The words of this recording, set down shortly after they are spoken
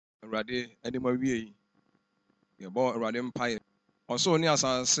Awurade ɛde ma wie yi yɛbɔ Awurade mpaeɛ ɔsoro ne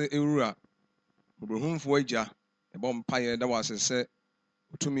asase ewura obrehumfoɔ agya yɛbɔ mpaeɛ da wase sɛ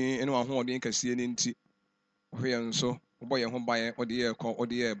otumi ne w'ahoɔden kɛseɛ ne nti ɔhwɛ yɛn so wobɔ yɛn ho ban ɔde yɛ kɔ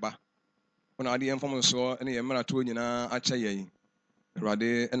ɔde yɛ ba ɔna ade yɛn mfomsoɔ ne yɛn mmaratoɔ nyinaa akyɛ yɛn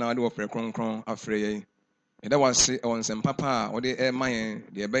Awurade ɛna ade wɔfrɛ kronkron afrɛ yɛn yɛda wase ɛwɔ nsɛm papa a ɔde ɛma yɛn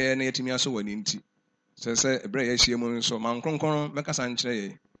deɛ ɛbɛyɛ na yɛtumi aso wɔ ne nti sɛ ɛberɛ a yɛahyia mu nso ma nkronkron bɛkasa nkyerɛ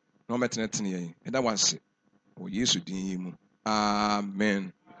yɛn na ɔmɛtenetene yɛn yɛda wase wɔ Yesu din yi mu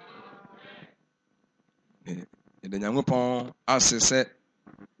amen. Yɛda Nyankopɔn ase sɛ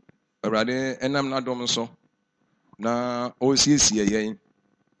Awurade ɛnam n'adom so na ɔresiesie yɛn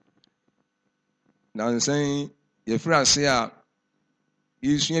na nsɛn yɛfiri ase a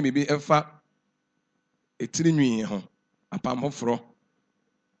yɛsua biribi ɛfa etiri nwii ho apam foforɔ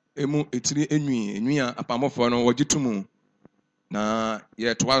emu etiri enwi a apam foforɔ no wɔgye to mu na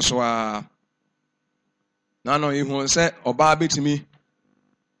yɛtoa so a na no ihu sɛ ɔbaa betumi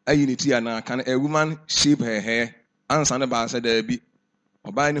ayi ne ti anaa can a woman shape her hair ansa ne baa sɛ daabi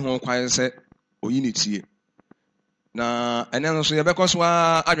ɔbaa ne ho kwan sɛ oyi ne tie na ɛnɛ nso yɛbɛkɔ so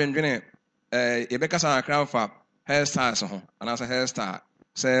a adwendwene yɛbɛkasa akra fa hairstyles ho anaasɛ hairstyle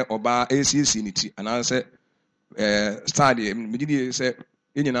sɛ ɔbaa ɛsiesie ne ti anaasɛ style deɛ megye die sɛ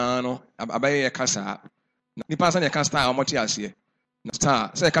yɛn nyinaa no abɛyɛ yɛ kasa na nipa sɛ yɛka style a wɔte aseɛ na style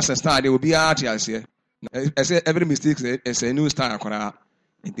sɛ yɛka sɛ style deɛ obiara te aseɛ na ɛsɛ every mistake ɛsɛ a new style koraa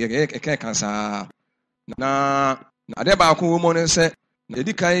ɛka saa na adeɛ baako wɔ mu no sɛ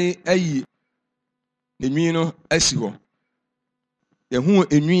yɛdi kan ayi enwi no asi hɔ yɛhu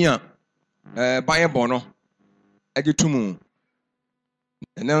enwi a bayɛ bɔ no agye to mu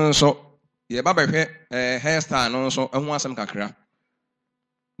ɛno nso yɛba bɛhwɛ hairstyle no nso ho asɛm kakra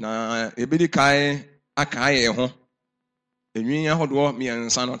na yɛbɛdi kan aka yɛn ho enwi ahodoɔ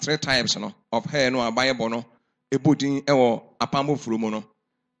mmiɛnsa no 3 types no of hair no a bayɛ bɔ no ɛbɔ din ɛwɔ apam foro mu no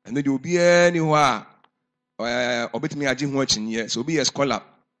ɛno deɛ obiara ni hɔ a ɔbɛtumi agye ho akyinyeɛ sɛ obi yɛ scholar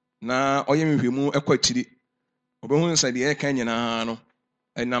na ɔyɛ nhwehwɛmu ɛkɔ akyiri ɔbɛhu sɛ deɛ ɛka nyinaa no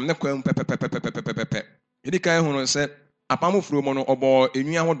ɛnam ne kwan pɛpɛpɛpɛpɛpɛ yɛdi kan hu no sɛ apam foro mu no ɔbɔ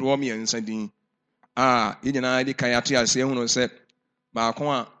enwi ahodoɔ mmiɛnsa din a yɛn nyinaa yɛdi kan ate aseɛ hu no sɛ baako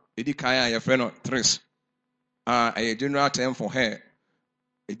a yɛdi kan a yɛfrɛ no tris a ɛyɛ general term for hair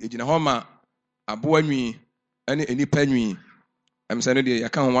ɛgyina hɔ ma aboa nwi ɛne enipa nwi ɛmsɛ no deɛ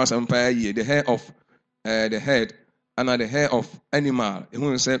yɛka ho asɛm paa yie the hair of the head and the hair of animal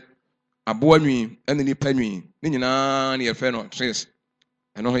ehun sɛ aboa nwi ɛne nipa nwi ne nyinaa ne yɛfrɛ no tris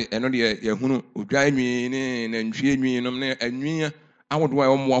ɛno deɛ yɛhunu odwa nwi ne nantwie nwi nom ne anwi ahodoɔ a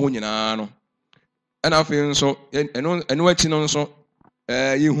wɔmmoa ho nyinaa no ɛna afei nso ɛno akyi no nso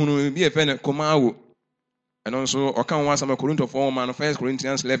yɛhunu bi yɛfrɛ no komawo ɛno nso ɔka ho asɛm Korintofoɔ ma no 1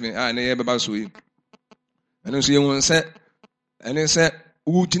 Corinthians 11 a ne yɛbɛba so yi ɛno nso yɛhu sɛ ɛne sɛ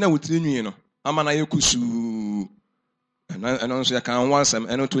wogyina wo tiri nwi no ama na yɛ kusuu ɛno nso yɛka ho asɛm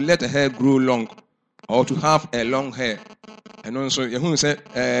ɛno to let the hair grow long or to have a long hair ɛno nso yɛhu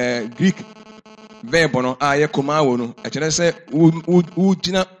sɛ Greek verb no a yɛ komawo no ɛkyerɛ sɛ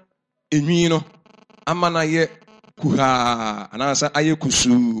wogyina enwi no ama na yɛ kuhaa anaasɛ ayɛ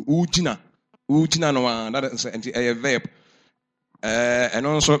kusuu wogyina no a that is nti ɛyɛ verb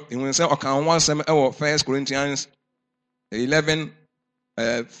ɛno nso yɛhu sɛ ɔka ho asɛm ɛwɔ 1 Corinthians 11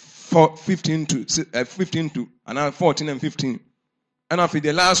 15 to and 14 and 15 and after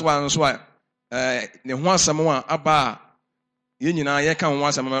the last one so ne ho asɛm a aba a yɛn nyinaa yɛka ho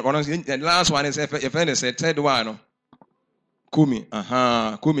asɛm the last one is if say third one no kumi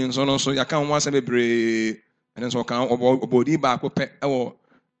nso no so yɛka ho asɛm bebree ɛno nso ɔka ɔbɔdi baako pɛ ɛwɔ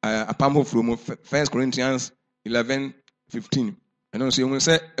apam foforo mu 1 Corinthians 11:15 ɛno nso yɛhu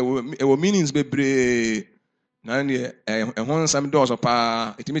sɛ ɛwɔ meanings bebree na ne ɛho nsɛm dɔɔso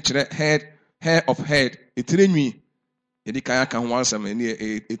paa ɛtumi kyerɛ hair of head ɛtire nwi yɛdi kan aka ho asɛm ɛne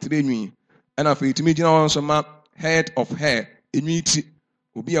ɛtire nwi ɛna afei ɛtumi gyina hɔ nso ma head of hair enwi ti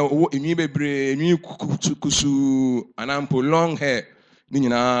obi a ɔwɔ enwi bebree enwi kusuu anampo long hair ne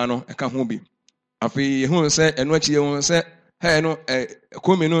nyinaa no ɛka ho bi afei yɛhu sɛ ɛno akyi yɛhu sɛ hair no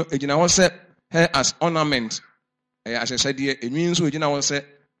komi no ɛgyina hɔ sɛ hair as ornament ɛyɛ ahyehyɛdeɛ enwi nso ɛgyina hɔ sɛ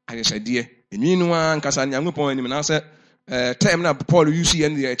ahyehyɛdeɛ enwi no a nkasa Nyankopɔn anim na sɛ term na Paul use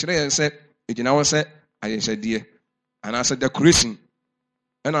yɛn deɛ ɛkyerɛ yɛn sɛ ɛgyina hɔ sɛ ahyehyɛdeɛ anaasɛ decoration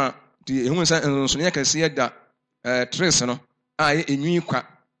ɛna deɛ ɛhu sɛ nsonsonoeɛ kɛseɛ da tres no a yɛ enwi kwa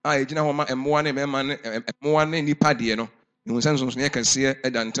a ɛgyina hɔ ma mmoa ne mmarima ne mmoa ne nipa deɛ no ɛhu sɛ nsonsonoeɛ kɛseɛ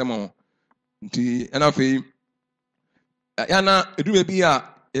ɛda ntɛm ho nti ɛna afei yana eduru bi a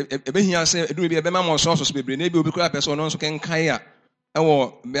ɛbɛhia sɛ eduru bi ɛbɛma mo sɔɔso bebree na ebi obi kura pɛ sɛ ɔno nso kenkan a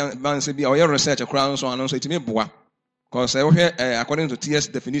banse bi or research akura so ano so itimi boa because according to TS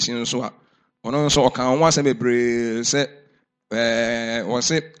definition so ono so okan ho asem bebre say was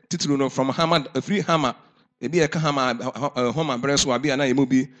say titulu no from hammer a free hammer ebi eka hammer homa breso abi na yemu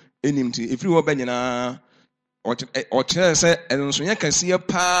bi enimti efiri wo ba nyina o chere say enso nya kase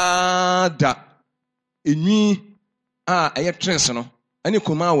pa da enwi a eye tres no ani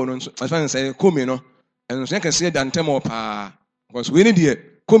koma wo no so asan say komi no enso nya kase da ntem pa because we need there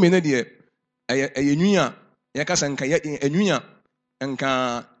komi na there eye nwi a ya kasa nka enwi a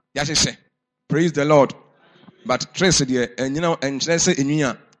nka ya hyehyɛ. Praise the Lord. But tres there enyina enkyere say enwi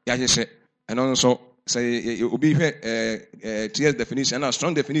a ya hyehyɛ eno nso say obi hwɛ TS definition and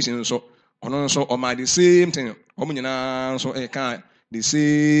strong definition so ono nso o ma the same thing omo nyina nso can the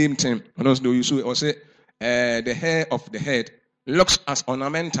same thing ono nso do you so or say the hair of the head looks as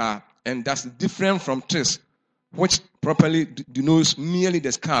ornamental and that's different from tres which properly denotes merely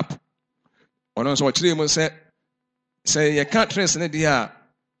the scalp. Ono nso chire mo say you can't tres ne dia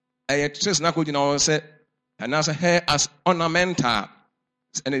tres na ko gina o say and as hair as ornamental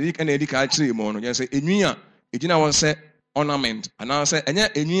and edi ka chire mo no you say enwi a egina won say ornament and I say enya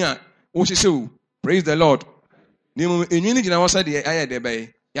enwi a wo hyehyɛ o. Praise the Lord. Nimu enwi ni gina won say de aye de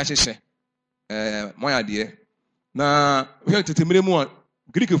bay ya hyehyɛ mo ya de na we tetemire mu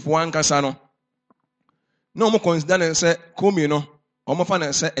Greek fo ankasa no na omo consider na say komi no omo fa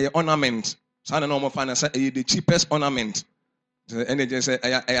na say ornament sana na omo fa na say the cheapest ornament and they say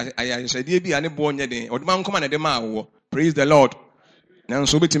I said bi ane bo nye den oduma nkoma na de ma wo. Praise the Lord. Na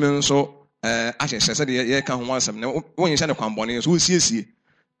nso betimi nso ahyehyɛ sɛ de ye ka ho asɛm na wonye hyɛ ne kwambɔne so siesie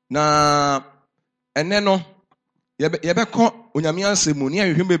na ene no ye bɛkɔ onyame asɛm mu ne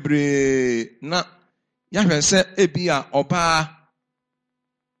ahwehwɛ bebree na yahwɛ sɛ ebi a ɔbaa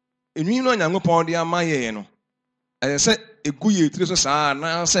enwi no Nyankopɔn de ama yɛ no ɛyɛ sɛ egu yɛ tiri so saa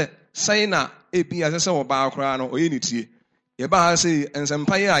na sɛ sɛe na ebi a sɛ ɔbaa koraa no ɔyɛ ne tie ye ba ha sɛ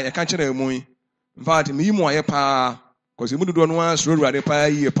nsɛmpa yɛ a yɛka kyerɛ mu in fact me yi mu ayɛ paa because mu dodo no asuro ruade paa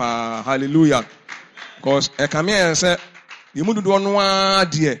yie paa. Hallelujah. Because ekame yɛ sɛ yemu dodo no a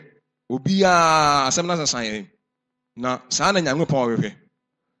de obi a asɛm na sasan yɛ na saa na Nyankopɔn hwehwɛ.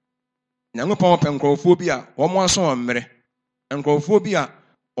 Nyankopɔn pɛ nkrɔfoɔ bi a wɔn aso mmere nkrɔfoɔ bi a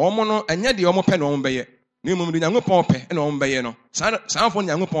wɔn no ɛnyɛ de wɔn pɛ na wɔn bɛyɛ na mmom de Nyankopɔn pɛ na wɔn bɛyɛ no saa afɔ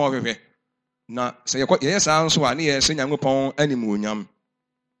Nyankopɔn hwehwɛ na sɛ yɛyɛ saa nso a ne yɛ sɛ Nyankopɔn anim onyam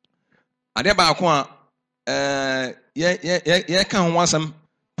ade baako a ye ka ho asɛm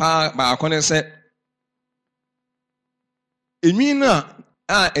pa baako ne sɛ enwi na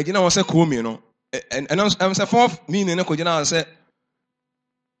a egina wɔ sɛ komi no ɛnam sɛ fourth meaning ne ko gina sɛ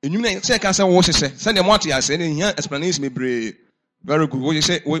enwi na sɛ ka sɛ wo hyehyɛ sɛ de mo ate ase ne hia explanation bebree. Very good. Wo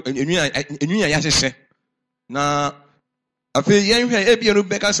hyehyɛ enwi a ya hyehyɛ na afei yɛn hwɛ ebi no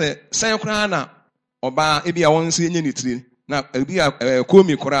bɛka sɛ sɛn koraa na ɔbaa ebi a wɔn nsi enye ne tiri na ebi a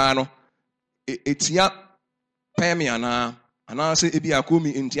komi koraa no etia pɛmi ana sɛ ebi a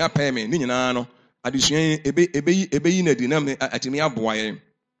komi ntia pɛmi ne nyinaa no adesua ebeyi na di na atimi aboa yɛn.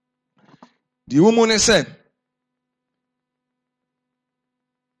 Di wo mu ne sɛ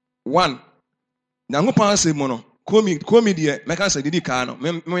one Nyankopɔn asɛm mu no komi deɛ mɛka sɛ didi kaa no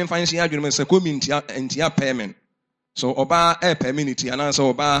memfa nhyɛ adwene mu sɛ komi ntia pɛmi. So oba permanity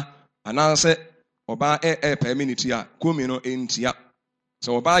anaasɛ oba permanity a komi no entia.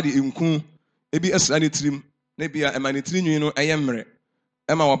 So oba de nku ebi asra ne tirim na bia ema ne tiri nwi no ɛyɛ mmere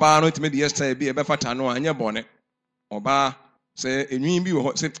ema oba no timi de yesta bi ɛbɛfata no anyɛ bɔne. Oba sɛ enwi bi wɔ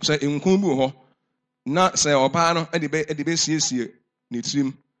hɔ sɛ nku bi wɔ hɔ na sɛ oba no de be siesie ne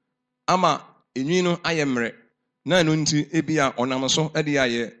tirim ama enwi no ayɛ mmere na no nti ebi a ɔnam so de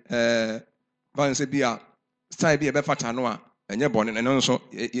ayɛ vanse bi a style bi ɛbɛfata no a ɛnyɛ bɔne ɛno nso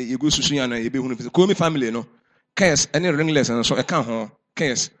yɛgu susu ya na yɛbɛhunu fi komi family no curse ɛne ringless nso ɛka ho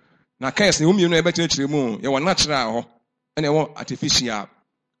curse na curse ne wumi no ɛbɛkyerɛkyerɛ mu yɛwɔ natural hɔ ɛna ɛwɔ artificial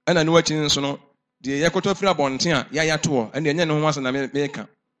ɛna ne wakyi nso no deɛ yɛkɔtɔ firi abɔnten a yɛayatoɔ ɛne ɛnyɛ ne ho asɛ na mɛka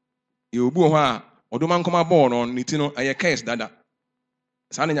yɛwɔ bi wɔ hɔ a ɔdoma nkɔma bɔɔ no ne ti no ɛyɛ curse dada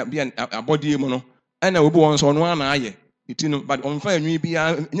saa na bi abɔdeɛ mu no ɛna obi wɔ nso ɔno ana ayɛ ne ti no but ɔmfa anwi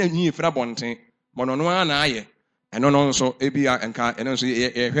biara nyɛ nwi firi abɔnten bɔno no ana ayɛ ɛno no nso ebi a nka ɛno nso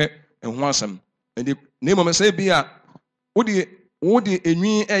yɛhwɛ ɛho asɛm ɛde ne mmom sɛ ebi a wode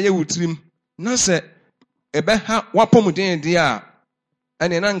enwi ɛyɛ wutirim na sɛ ɛbɛha wapɔm den deɛ a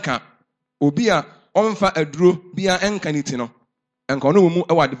ɛne na nka obi a ɔmfa aduro bia ɛnka ne ti no ɛnka ɔno wɔ mu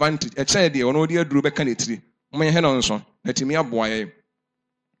ɛwɔ advantage ɛkyɛɛ deɛ ɔno de aduro bɛka ne tiri monyɛ hɛ no nso atimi aboa yɛ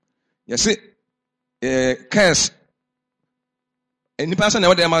yɛse curse nipa sɛ na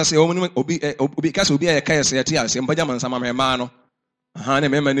wɔde ma sɛ obi ka sɛ obi ayɛ curse yɛte ase mpagya mansama mɛmaa no ne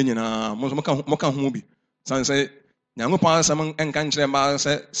mema no nyinaa mo ka ho bi san sɛ Nyankopɔn asɛm enka nkyerɛ ma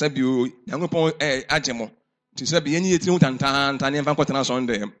sɛ bio Nyankopɔn agye mo ti sɛ bi yenyi yetiri ho tantanta ne mfa nkɔtena so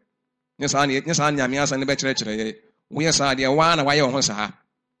ndem nye saa Nyame asɛm ne bɛkyerɛkyerɛ yɛ woyɛ saa deɛ waa na wayɛ wo ho saa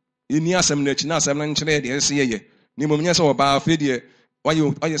yɛni asɛm no akyi na asɛm no nkyerɛ deɛ ɛsɛ yɛyɛ ne mmom nyɛ sɛ ɔbaa afei deɛ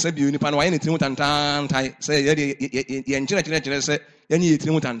wayɛ sɛ bio nipa no wayɛ ne tiri ho tantanta sɛ yɛnkyerɛkyerɛ sɛ yɛnyɛ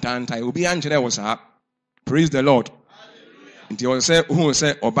yɛtiri ho tantanta obi ankyerɛ wo saa. Praise the Lord. Nti ɔwɔ sɛ wohu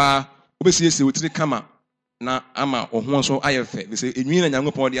sɛ ɔbaa wobɛsiesie wo tiri kama na ama wo ho nso ayɛ fɛ sɛ enwi na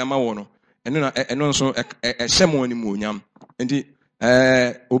Nyankopɔn de ama wo no ɛno nso ɛhyɛ mo animuonyam. Nti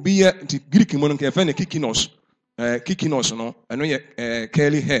obi yɛ nti Greek mu no kɛfɛ ne kikinos no ɛno yɛ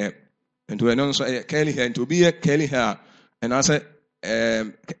curly hair. Nti ɛno nso ɛyɛ curly hair. Nti obi yɛ curly hair ɛnaasɛ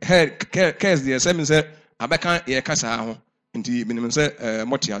hair cares deɛ sɛ mi sɛ abɛka yɛ kasa ho. Nti minim sɛ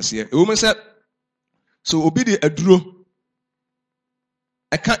mɔte aseɛ ɛwɔ mu sɛ so obi de aduro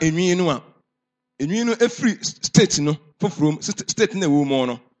ɛka enwi no a enwi no efiri state no foforo mu state na ɛwɔ mu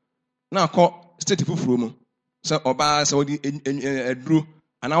no na akɔ state foforo mu sɛ ɔbaa sɛ ɔde aduro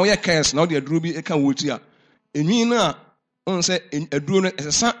ana ɔyɛ cares na ɔde aduro bi ɛka wɔ ti a enwi no a on sɛ aduro no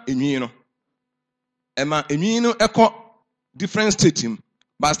ɛsesa enwi no ɛma enwi no ɛkɔ different state mu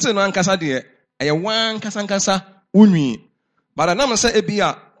but still no ankasa deɛ ɛyɛ wan kasa unwi but na sɛ ebi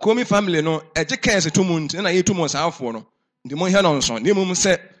a komi family no ɛgye cares to mu nti na yɛ to mu saafo no ndi mo hɛ no nso ne mu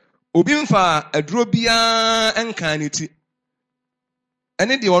sɛ obi mfa aduro bia ɛnka ne ti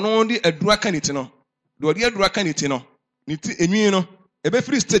ɛne deɛ ɔno de aduro aka ne ti no deɛ ɔde aduro aka ne ti no ne ti enwi no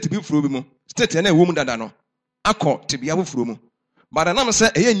ɛbɛfiri state bi furo bi mu state na ɛwɔ mu dada no akɔ tebea foforo mu but na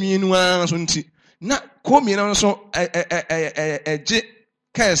sɛ ɛyɛ enwi no a nso nti na komi no nso ɛgye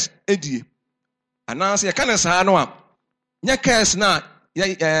cares edie anaasɛ yɛka ne saa no a nyɛ cares na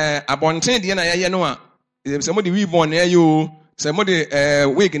abɔnten deɛ na yɛyɛ no a sɛ mo de weave on na yɛ o sɛ mo de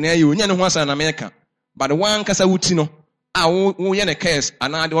wig na yɛ o nya ne ho asa na meka but wan kasa wuti no a wo yɛ ne cares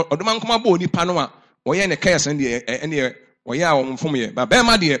ana de ɔdoma nkoma bɔ onipa no a wɔyɛ ne cares deɛ ɛne wɔyɛ a wɔn fom yɛ ba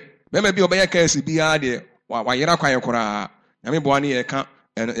bɛma deɛ bɛma bi ɔbɛyɛ cares biara deɛ wayera kwae koraa nyame boa ne yɛ ka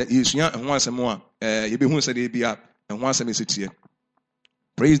yɛsua ho asɛm a yɛbɛhu sɛ de bia ho asɛm ɛsɛtie.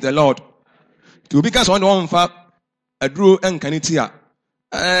 Praise the Lord. To obi ka sɛ ɔne wɔmfa aduro ɛnka ne ti a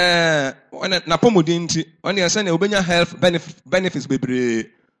na pomodin nti ɔne ɛsɛ ne obenya health benefits bebree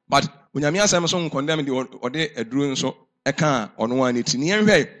but onyame asɛm so nkɔndɛm de ɔde aduro nso ɛka ɔno a ne ti ne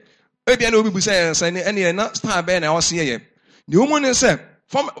yɛnhwɛ ebia na obi bu sɛ ɛne na star bɛɛ na ɔse yɛ ne omu ne sɛ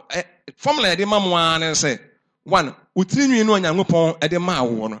formula yɛde ma mo a ne sɛ one utiri nwi no Nyankopɔn ɛde ma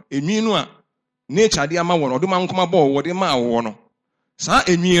wo no enwi no a nature de ama wo no ɔdoma nkoma bɔ wo de ma wo no saa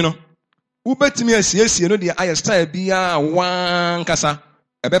enwi no wobɛtumi asiesie no deɛ ayɛ style biara wan kasa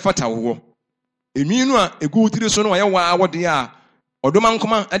ɛbɛfata wo enwi no a egu tiri so no ɔyɛ waa wo de a ɔdoma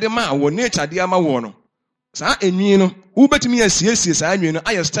nkoma ɛde ma wo nature de ama wo no saa enwi no wobɛtumi asiesie saa enwi no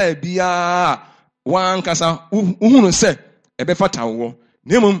ayɛ style biara wan kasa uhunu sɛ ɛbɛfata wo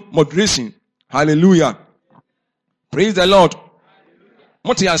nemu moderation. Hallelujah. Praise the Lord.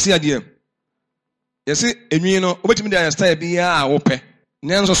 Mote ase adeɛ yɛse enwi no wobɛtumi de ayɛ style biara wo pɛ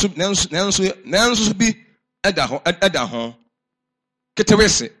nanso bi ɛda ho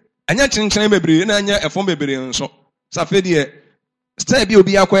ketewese anya kyenkyene bebree na anya ɛfom bebree nso safe deɛ style bi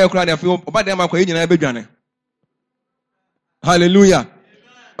obi akɔyɛ kora de afi oba de amakɔyɛ nyina bedwane. Hallelujah.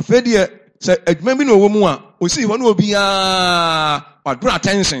 Afi deɛ sɛ adwuma bi na ɔwɔ mu a osi hɔ na obi a wadro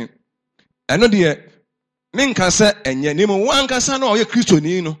attention ɛno deɛ menka sɛ ɛnyɛ ne mu wankasa na ɔyɛ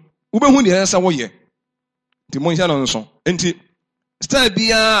kristoni no wobɛhu deɛ ɛsɛ wɔyɛ nti mo nhyɛ no nso nti style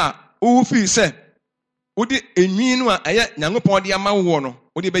biara wo fi sɛ wode enwi no a ɛyɛ Nyankopɔn de ama wo no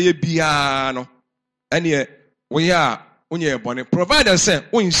wode bɛyɛ biara no ɛne woyɛ a wonyɛ bɔne provider sɛ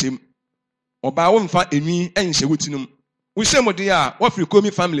wonhyɛm ɔbaa wo mfa enwi ɛnhyɛ wo tinum wo hyɛ mo de a wafiri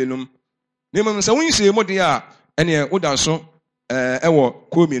komi family nom ne mmom sɛ wonhyɛ mo de a ɛne woda so ɛwɔ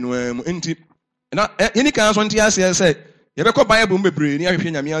komi no mu nti na yɛni kan so nti asɛ sɛ yɛbɛkɔ Bible mu bebree ne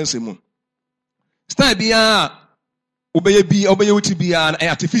ahwehwɛ Nyame ansɛm mu style biara obeye wuti bia na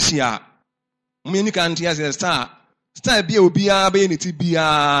artificial mo yɛni kan nti asɛ style bia obia bɛyɛ ne ti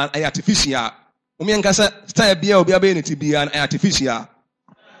bia artificial mo yɛn kasa style bia obia bɛyɛ ne ti bia artificial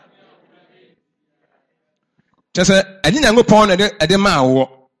kyesɛ ɛne Nyankopɔn na ɛde ma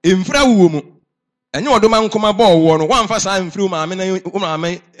wo mfra wo mu ɛnyɛ ɔdoma nkoma bɔ wo no wamfa saa mfiri maame na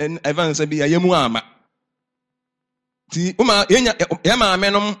maame evans bia yɛmu ama ti yɛ maame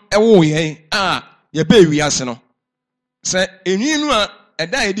nom ɛwo yɛ a yɛbɛ wiase no sɛ enwi no a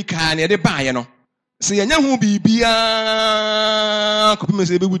ɛda edi kaa ne yɛde baayɛ no sɛ yɛnya ho bibia kopim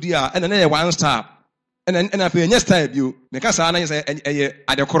sɛ bɛwudi a ɛna na yɛ one star and afei nyɛ style bio meka saa na yɛ sɛ ɛyɛ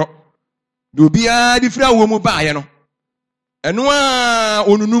adekoro de obiara de fira wo mu baayɛ no ɛno a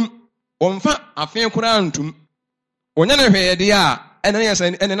onunum ɔmfa afei koraa ntum ɔnyɛ ne hwɛɛ de a ɛna yɛ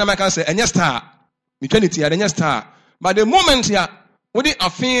sɛ ɛna na meka sɛ ɛnyɛ star metwa ne tia ɛnyɛ star but the moment ya wode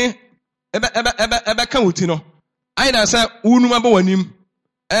afei ɛbɛka wo ti no ayɛ da sɛ wonum abɔ w'anim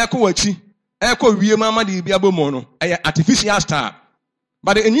ɛkɔ w'akyi ɛkɔ wie mama de bi abɔ mu no ɛyɛ artificial star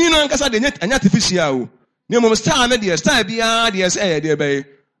but enyi no ankasa de ɛnyɛ artificial o ne mmom star no deɛ star biara deɛ sɛ ɛyɛ deɛ bɛyɛ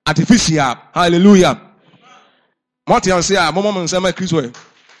artificial hallelujah mɔte ɔse a mɔmɔ nsɛm a kristo ɛ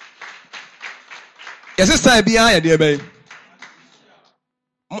yɛsɛ star biara yɛ deɛ bɛyɛ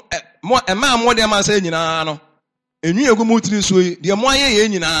ɛmaa mmɔdeɛ ma sɛ nyinaa no enyi egu mu tiri so yi deɛ mo ayɛ yɛ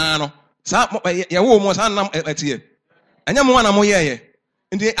nyinaa no saa yɛwo mo saa nam ɛteɛ ɛnyɛ mo na mo yɛyɛ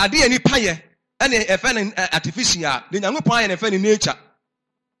nti ade yɛ nipa yɛ ɛne ɛfɛ ne artificial de Nyankopɔn ayɛ ne ɛfɛ ne nature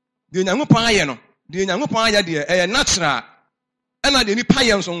de Nyankopɔn ayɛ no de Nyankopɔn ayɛ deɛ ɛyɛ natural ɛna de nipa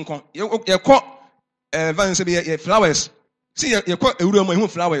yɛ nso nko yɛkɔ van sɛ yɛ flowers si yɛkɔ ewura mu ehu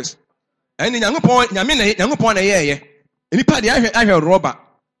flowers ɛne Nyankopɔn Nyankopɔn na yɛyɛ nipa deɛ ahwɛ rubber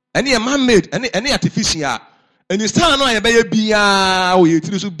ɛne yɛ man made ɛne artificial ɛne star no a yɛbɛyɛ biara o yɛ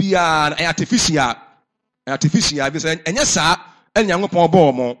tiri so biara ɛyɛ artificial bi sɛ ɛnyɛ saa ɛne Nyankopɔn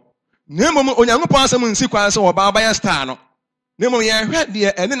bɔɔ mo na mmom Onyankopɔn asɛm nsi kwan sɛ ɔbaa bɛyɛ star no na mmom yɛhwɛ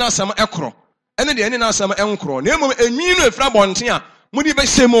deɛ ɛne n'asɛm ɛkorɔ ɛne deɛ ɛne n'asɛm ɛnkorɔ na mmom enwi no efira bɔnten a mode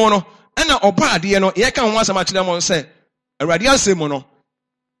bɛhyɛ mu no ɛna ɔbɔ adeɛ no yɛka ho asɛm akyerɛ mo sɛ Awurade asɛm no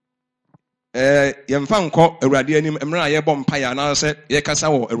yɛmfa nkɔ Awurade anim mmerɛ a yɛbɔ mpaeɛ anaasɛ yɛkasa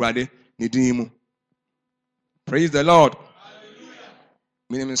wɔ Awurade ne din mu. Praise the Lord.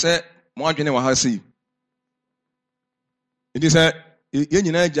 Meaning sɛ mo adwene wɔ ha sei nti sɛ yɛn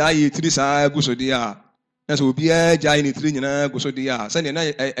nyinaa gyaa yɛ tiri saa gu so deɛ a na sɛ obiara gyaa ne tiri nyinaa gu so deɛ a sɛdeɛ na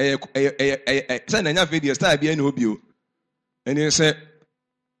sɛ na nya afei deɛ star biara ne hɔ bio ɛne sɛ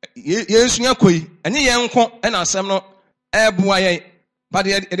yɛnsua kɔ yi ɛnyɛ yɛn nko ɛna asɛm no ɛboa yɛn but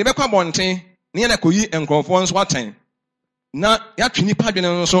yɛde bɛkɔ abɔnten ne yɛn akɔyi nkurɔfoɔ nso atɛn na yɛatwe nipa adwene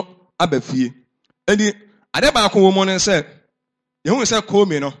nso aba fie ɛni ade baako wɔ mu no sɛ yɛhu sɛ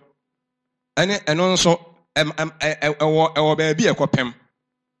koome no ɛne ɛno nso ɛwɔ baabi ɛkɔpɛm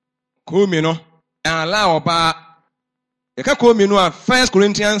koome no ɛnala ɔbaa yɛka koome no a 1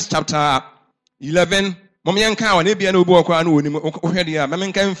 Corinthians chapter 11 mom yɛnka a ɔne bia na obi wɔ koraa no wɔnim wohwɛ deɛ a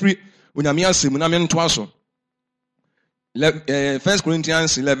mɛmenka mfiri Onyame asɛm na mentoa so 1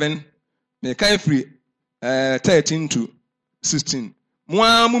 Corinthians 11 meka mfiri 13 to 16 mo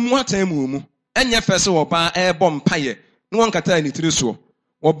a mu atan mu ɛnyɛ fɛ sɛ ɔbaa ɛbɔ mpayɛ ne wɔnkata ne tiri so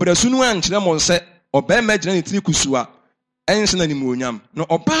ɔbrɛ su no ankyerɛ mo sɛ ɔbɛrima gyina ne tiri kusu a ɛnhyɛ na nimonyam na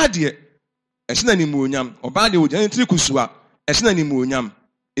ɔbaa deɛ ɛhyɛ na nimonyam ɔbaa deɛ ɔgyina ne tiri kusu a ɛhyɛ na nimonyam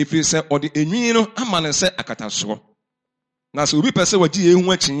ɛfiri sɛ ɔde enwi no ama ne sɛ akatasoɔ na sɛ obi pɛ sɛ wɔgye yɛn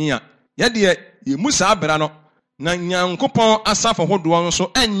ho akyinyi a yɛdeɛ yɛmu saa bra no na Nyankopɔn asafo hodoɔ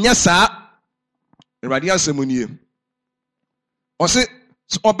nso ɛnyɛ saa Awurade asɛm nie ɔse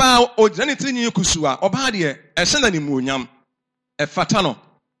ɔbaa ogyina ne tiri nyi kusu a ɔbaa deɛ ɛhyɛ na nimonyam ɛfata no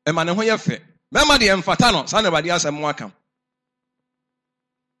ɛma ne ho yɛ fɛ mɛma deɛ ɛmfata no saa na Awurade asɛm aka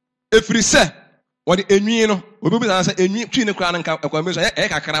ɛfiri sɛ wɔde enwi no obi bi sɛ enwi twi ne kora no nka ɛkwan bi so ɛyɛ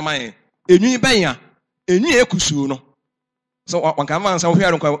kakra ma yɛ enwi bɛn a enwi ekusuo no so wanka man sɛ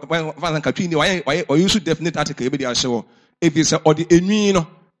wohwɛ no kwa nka twi ne wɔyɛ use definite article bi de ahyɛ wɔ ebi sɛ ɔde enwi no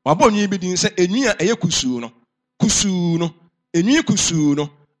wabɔ enwi bi din sɛ enwi a ɛyɛ kusuo no enwi kusuo no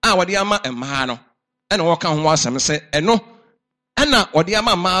a wɔde ama mmaa no ɛna wɔka ho asɛm sɛ ɛno ɛna wɔde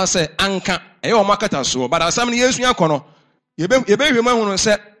ama mmaa sɛ anka ɛyɛ wɔn akata so but asɛm no Yesu akɔ no yɛbɛhwɛ mu ahunu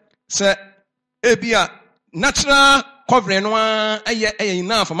sɛ ebia natural covering no ɛyɛ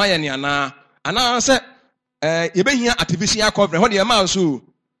enough ma yɛ ne anaa sɛ yɛbɛhia artificial covering hɔ deɛ ma so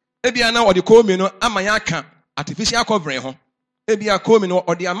ebia na ɔde koome no ama yɛ aka artificial covering ho ebia koome no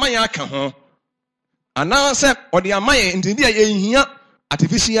ɔde ama yɛ aka ho anaa sɛ ɔde ama yɛ nti deɛ yɛhia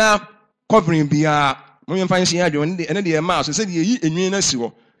artificial covering biara mo yɛmfa nhyia adwene ɛne deɛ ma so sɛ deɛ yi enwi na si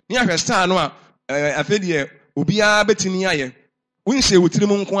hɔ ne ahwɛ star no a afɛ deɛ obiara betimi ayɛ wonhyɛ wo tiri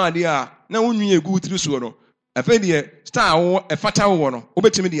mu nko ade a na wonwi egu tiri so no afɛ deɛ star wo ɛfata wo no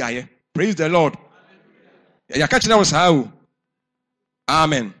wobetimi de ayɛ praise the Lord yɛaka kyerɛ wo saa o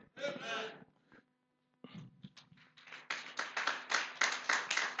amen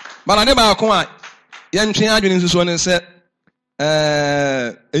balade baako a yɛntwe adwene nsusuo ne sɛ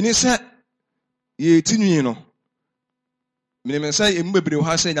ɛni sɛ yɛti nwi no menim sɛ yɛmu bebree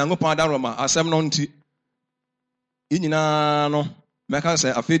hɔ sɛ Nyankopɔn adaroma asɛm no nti nyinaa no mɛka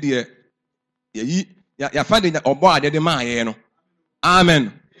sɛ afei deɛ yɛyi yɛafa de ɔbɔ ade de maa yɛn no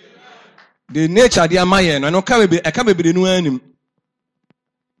amen the nature de amaye no no ka bebre no anim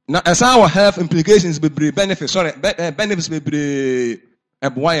na esa our health implications bebre benefits benefits bebre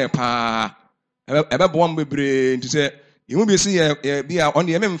eboye pa ebebo am bebre nti se you be see bia on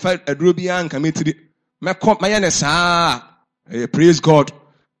the memfa aduro bia nka metiri mekọ maye ne saa praise God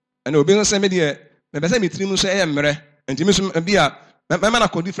and obi no say me de me be say metiri mu so mmerɛ nti me so bia me na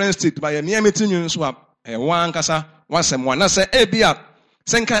ko different state ba ye me metiri nwu so a wan kasa wasem wana say bia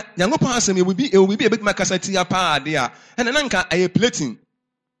senka Nyankopɔn asem e bi ebetuma kasa tia pa ade a ene na nka aye plating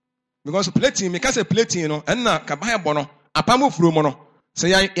because plating me kasa plating no enna ka Bible no apam ofuro mo no say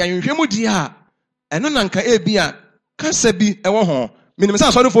yanhwɛ mu di a eno na nka bia kasa bi ewo ho minim say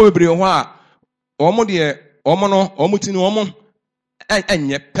asɔrefo bebre ho a omo de omo no omo ti no omo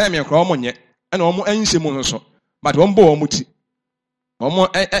enye pɛme kra omo nye ena omo anhye mu no so but omo bo omo ti omo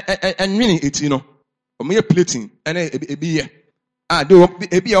enwini eti no omo ye plating ena ebi ye do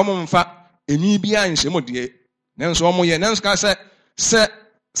ebi omo mfa enyi bi anhye mu de nanso omo ye nanso ka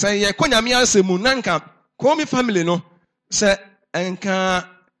se ye konyame asemu nanka komi family no se enka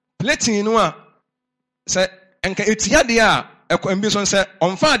plating no a se enka etia de a ekwambi so se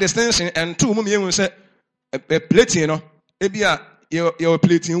onfa distinction and two mu yehu se plating no ebi a your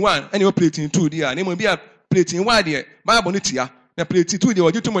plating 1 and your plating 2 de a nemo bi a plating 1 de Bible no tia na plating 2 de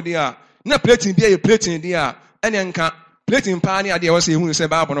ojutum de a na plating bi a plating de a enenka plating pa ne ade a wose ehunu se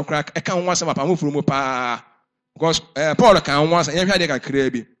Bible no kra eka ho asem apa mofuru mu pa because Paul kan ho asem yehwa de ka kra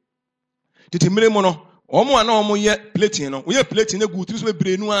bi titimire mu no omo ana omo ye plating no we ye plating na gu tiri so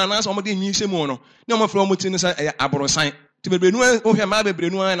bebrenu ana so omo de nyi hyemu no na omo fra omo ti no se aborosan ti bebrenu o hwe ma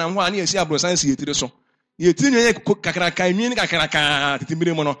bebrenu ana ho ana esi aborosan si yetire so yetiri nye kakraka nwi kakraka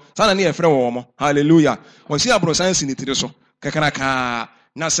titimire mu no sana na ye fra wo omo hallelujah wo si aborosan si yetire so kakraka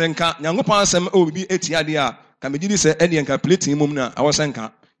na senka Nyankopɔn asem obi etia de a ka megidi se ene nka plating mum na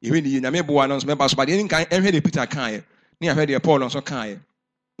awosenka yehwe ni nyame boa no so me ba so ba de nka ehwe de Peter kan ye ne ahwe de Paul so kan ye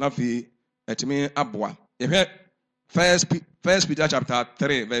na fi etimi aboa yehwe first Peter chapter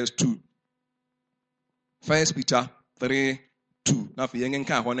 3 verse 2 First Peter 3:2 na fi yengen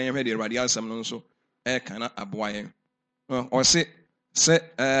ka ho na yehwe de Awurade asem no so kana aboa ye o se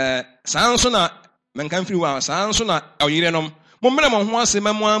sanso na menkan firi wa sanso na oyirenom mommere mo ho asem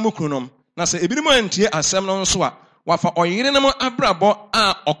mo amukunom na se ebinim antie asem no so a wafa oyirenom abrabɔ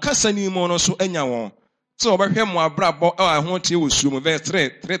a ɔkasa ni mu no so anya won so obehwe mo abrabɔ a ho tie wosuo mu verse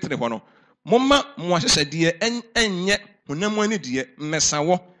 3 ho no momma mo ahyehyɛdeɛ enye honam ani deɛ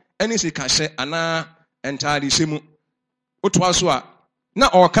mmesawo ani sika hye ana entade hye mu otoa so a na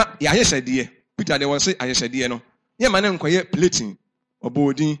ɔka ya ahyehyɛdeɛ Peter de wose ahyehyɛdeɛ no ye ma ne nkoye plating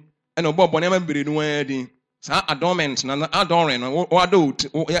obodin ɛna obɔbɔ ne ma bere no adin sa adornment na adorn no o adult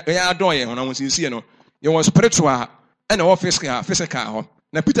ya adorn ye ho na wonsiesie no ye was spiritual ɛna o physical ho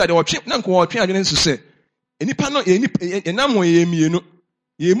na Peter de wɔtwe na nko wɔtwe adwene nso sɛ enipa no enam ho ye mienu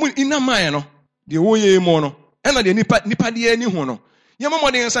ye mu inaman no de wo ye mu no ɛna de nipa de ani ho no ye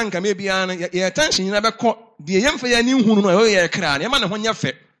momode nsa nka me bia no ye attention na bɛkɔ de ye mfa ye ni hu no no ye kra na ye ma ne ho nya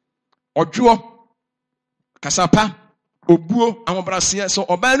fɛ odwo kasapa obuo ahobrase so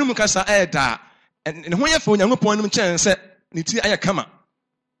oba no mu kasa ɛda ne ho ye fɛ Onyankopɔn no kyɛn sɛ ne ti ayɛ kama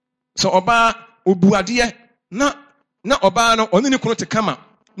so oba obuadeɛ na oba no ɔne ne kunu te kama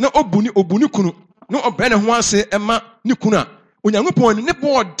na obuni kunu na ɔbrɛ ne ho ase ɛma ne kunu a Onyankopɔn ne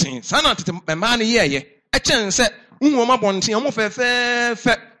bɔɔden saa na tete mmaa ne yɛyɛ ɛkyɛn sɛ unwo ma bɔnten ɔmo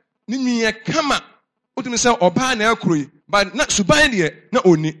fɛfɛɛfɛ ne nwiɛ kama wotumi sɛ ɔbaa na akuro ba na suban deɛ na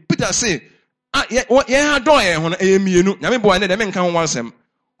oni Peter sɛ yɛ adɔ yɛ ho na ɛyɛ mienu nyame bɔ ne de menka ho wasɛm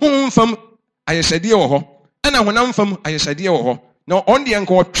honfam ayɛhyɛdeɛ wɔ hɔ ɛna honam fam ayɛhyɛdeɛ wɔ hɔ na ɔn deɛ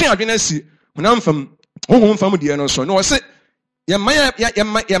nka ɔtwe adwene asi honam fam honfam deɛ no so na ɔsɛ yɛmaya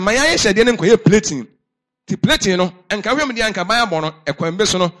ayɛhyɛdeɛ ne nkɔyɛ plating ti plating no enka hwem deɛ nka Bible no ɛkwambe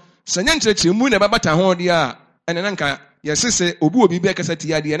so no sɛ nyɛ nkyerɛkyerɛ mu na ɛbɛbata ho deɛ a ɛne na nka yɛsese obi bi akasa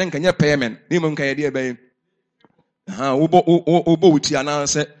tia deɛ ne nka nyɛ payment ne mu nka yɛ deɛ bɛyɛ wobɔ wuti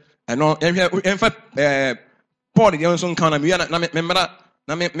anaasɛ ɛno ɛmfa Paul deɛ nso nka na me na memmra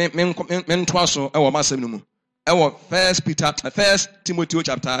na mentoa so ɛwɔ masɛm no mu ɛwɔ First Timothy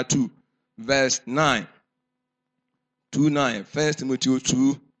chapter 2 verse 9 2:9 First Timothy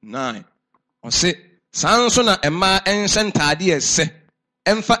 2:9 ɔse sanso na ɛma ɛnhyɛ ntaadeɛ ɛsɛ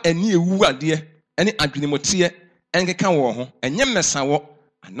ɛmfa ani ewu adeɛ ɛne adwenemoteɛ ɛnkeka wɔ ho ɛnyɛ mmɛsawɔ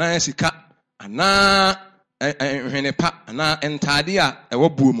anaa sika anaa hwene pa anaa ntaadeɛ a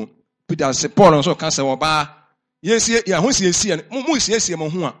ɛwɔ buo mu Peter se Paul nso ka sɛ wɔbaa yesie ya ho siesie mo siesie mo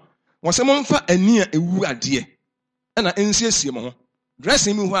ho a wɔsɛ momfa ani a ewu adeɛ ɛna ɛnsiesie mo ho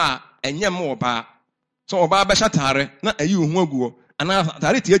dressing mi ho a ɛnyɛ mo wɔbaa so wɔbaa bɛhyɛ tare na ayi ho aguo ana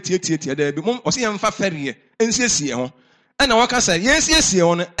atare tie da bi mom o se yemfa fɛreɛ ensiesie ho ɛna wɔka sɛ yensiesie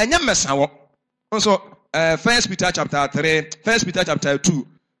ho no ɛnyɛ mɛsa wɔ nso First Peter chapter 3, First Peter chapter 2,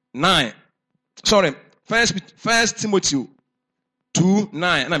 9. Sorry, First Timothy 2,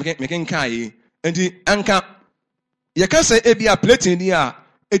 9. Na making kai. And the anka. You can say ebia plating dia.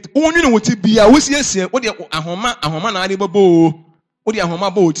 It only no ti bia. We see yes. What the ahoma na ade bobo. What the ahoma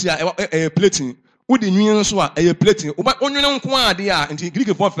bo ti a plating. What the new so a plating. But only no nko ade a. And the Greek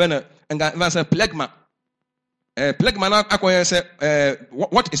for fena. And that say plegma. Plegma na akoye say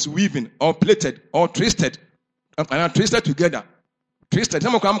what is weaving or plaited or twisted. And twisted together. Twisted.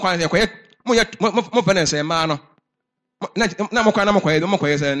 Some come kwa akoye mo fena say ma no. Na mo kwa na mo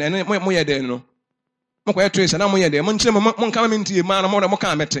kwaye say mo ye de no. Mo kwaye trace na mo ye de mo nkyere mo nka me ntie ma no mo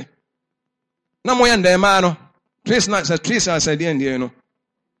ka mete. Na mo ye de ma no. Trace na say trace say de ndie no.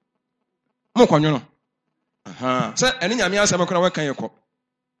 Mo kwanyo no. Aha. Say ene nyame asem kora we kan yekọ.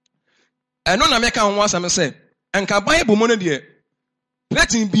 Eno na me ka ho asem say enka Bible mo no de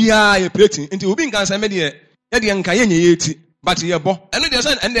plating bia ye plating nti obi nka say me de ye de nka ye nye eti but ye bo eno de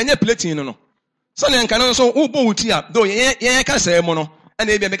say ene nye plating no. So na nka no so wo bo wuti a do ye ka say mo no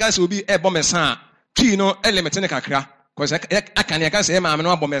ene bia me ka say obi e bo mesa twi no element ne kakra cause aka ne ka say ma me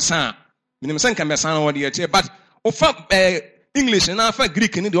no bo mesa minim say nka mesa no wo de ye but ofa English na fa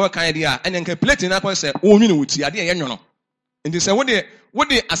Greek ni de o kan de a ene nka plating na ko say o nwini wuti ade ye nwono nti say wo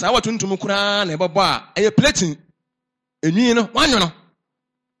de asawa tuntum kura na ebobo a eye plating enwi no wanwono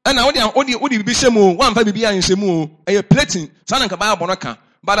ana wo de bibi hyemu wan fa bibi anhyemu eye plating sana nka Bible no ka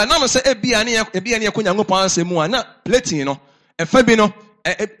but na me say ebia ne yakonya ngopon asemu a na plating no efa bi no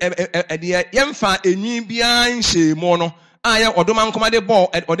de yemfa enwi bia nhyemu no aye odoma nkoma de ball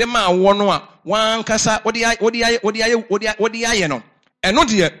ode ma wo no a wan kasa ode aye no eno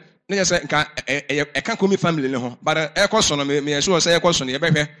de ne say nka eka komi family ne ho but ekoso no me sure say ekoso no ye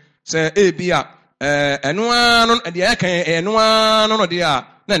behwe say ebia eno ano de aka eno ano no de a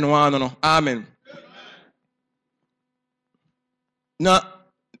na eno ano no amen na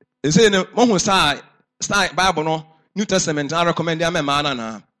say ne mo hu style Bible no New Testament I recommend am ma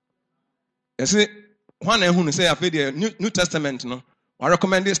na yes one hu no say afi de New Testament no I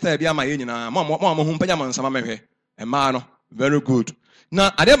recommend this style bia ma ye nyina mo hu mpanya man sama mehwe e ma no very good na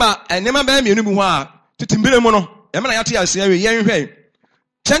adeba enema ba mienu bi ho a titimbire mu no e me na yate ase awe yen hwe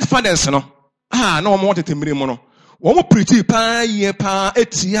church fathers no na omo titimbire mu no wo mo preach pa ye pa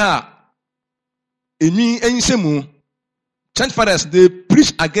etia eni enhyemu church fathers they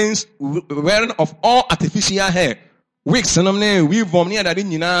preach against wearing of all artificial hair wigs no ne weave on near that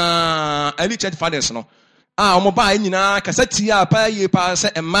nyina early church fathers no omo ba nyina kasatia pa ye pa se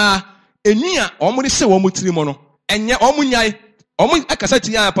ema eni a omo de se wo mo tiri mu no enye omo nyai omo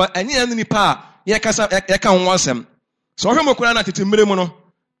akasati ya pa anya ni pa ye kasa ye ka ho asem so hwe mokura na tetimmire mu no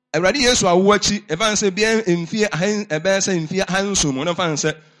awurade Yesu awo achi evanse bia emfie ahan ebe se emfie hanso mu no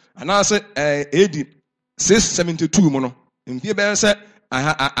fanse anase AD 672 mu no emfie be se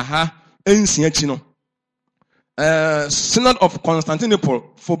aha ensia achi no Synod of Constantinople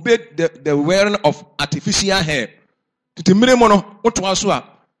forbade the wearing of artificial hair tetimmire mu no oto aso a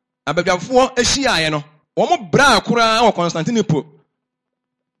abadwafo ahia ye no omo bra kura o Constantinople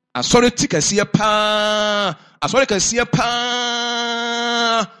asori tikasiye pa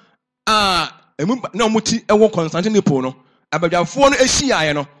emu na omuti ewo Constantinople no abadwafo no ehia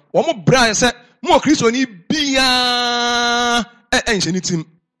ye no omo bra se mo Kristo ni bia enhye ni tim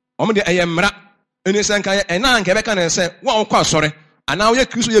omo de eyemra eni se nka ena nka beka na se wa okwa asori ana wo ye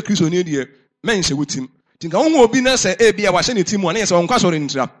Kristo ni de menhye wutim tinka wo hu obi na se e bia wa hye ni tim wo na se wo nkwa asori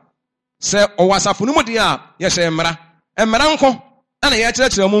ntira se owasafo no mu de a ye hye emra nko ana ye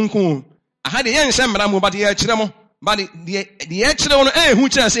kyerɛkyerɛ mo nko aha de ye nhyɛ mmara mo ba de ye kyerɛ mo ba de ye kyerɛ wo no hu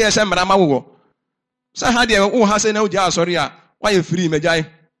kyerɛ se ye hyɛ mmara ma wo sa ha de wo ha se na ugya asɔre a wa ye free magyae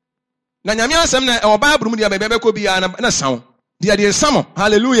na nyame asɛm na o Bible mu de ba bɛkɔ bia na sawo de samo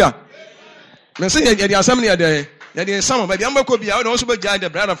hallelujah me se ye de asɛm ne ye de samo ba bia mbɛkɔ bia wo no so bɛgyae the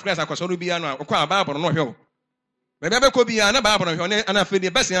bride of Christ akɔsɔre bia no akɔ Bible no hwɛ wo ba bɛkɔ bia na Bible no hwɛ ne ana fe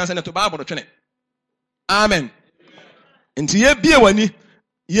de bɛse ansa na to Bible no twene amen nti ye bie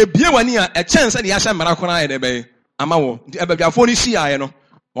wani a chance de ya hye mmara kora ye be ama wo nti abadwafo ni hia ye no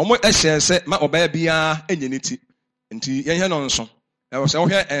wo mo ehye se ma oba bia enyeniti nti ye hye no nso e wo se wo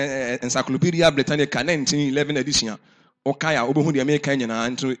hye Encyclopedia Britannica 1911 edition o kai a obehu de America nyina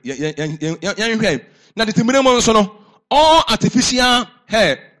nti ye hwe na de timire mo nso no all artificial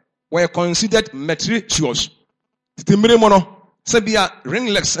hair were considered meretricious timire mo no se bia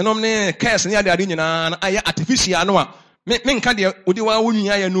ringlets enom ne curls ne ade nyina na aye artificial no a me nka de odi wa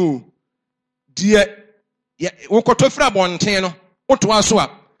wonua ye no de wo kotofra bonten no wotoa so a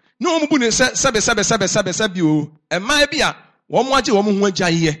na wɔn bu ne sɛbe o ɛmaa bi a wɔn agye wɔn ho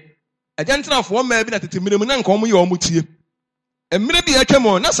agyaeɛ agya ntenafoɔ mmaa bi na tete mmerɛ mu na nka wɔn yɛ wɔn tie mmerɛ bi atwa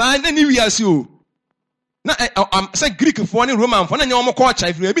mu na saa na ne wiase o na sɛ Greekfoɔ ne Romanfoɔ na nyɛ wɔn kɔɔkya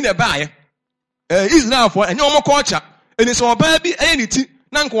ifiri ebi na ɛbaayɛ Israelfoɔ ɛnyɛ wɔn kɔɔkya ɛni sɛ ɔbaa bi ɛyɛ ne ti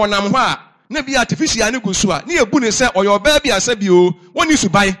na nka wɔnam hɔ a na bi artificial ne gu so a ne yɛ bu ne sɛ ɔyɛ ɔbaa bi asɛ bi o wɔn ni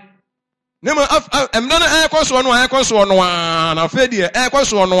suban ne mu mmerɛ no ɛkɔ soɔ no a na afei deɛ ɛkɔ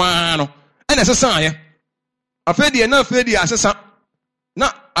soɔ no a no ɛna ɛsesa ayɛ afei deɛ asesa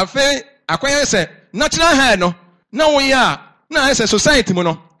na afei akɔyɛ sɛ natural hair no na wɔyɛ a na ayɛ sɛ society mu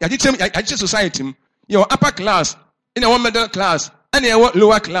no yɛagyekyɛ society mu yɛwɔ upper class ɛna ɛwɔ middle class ɛna ɛwɔ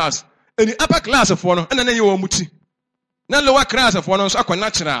lower class ɛni upper class foɔ no ɛna yɛ wɔn mu ti na lower class foɔ no nso akɔ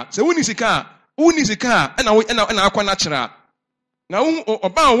natural sɛ wuni sika a ɛna akɔ natural na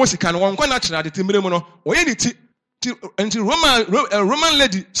ɔbaa wɔ sika no wɔn nkɔ natural de timire mu no wɔyɛ ne ti nti Roman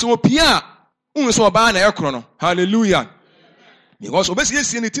lady sɛ opia a wɔn nso ɔbaa na ɛkorɔ no hallelujah because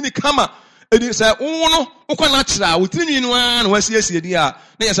obesiesie ne ti ne kama edi sɛ wɔn no wokɔ natural wotiri nwi no ara na wasiesie di a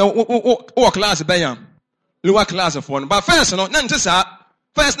na yɛ sɛ wɔ class bɛyam lower class foɔ no but first no na nte saa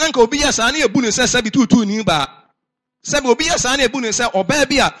first na nka obi yɛ saa na ebu ne sɛ sɛbi tutu ni ba sɛbi obi yɛ saa na ebu ne sɛ ɔbaa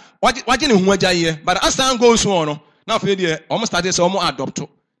bi a wagye ne ho agyaeɛ but as time goes on no na afei deɛ ɔmo start sɛ ɔmo adopto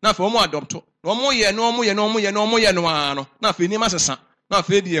na afei ɔmo adopto na ɔmo yɛ no ara no na afei nneɛma sesa na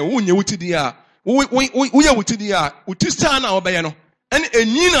afei deɛ wonyɛ wuti deɛ a woyɛ wuti deɛ a wuti star na ɔbɛyɛ no ɛne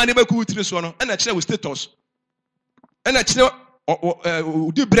enyi na ade bɛkɔ wutiri soɔ no ɛna kyerɛ wo status ɛna kyerɛ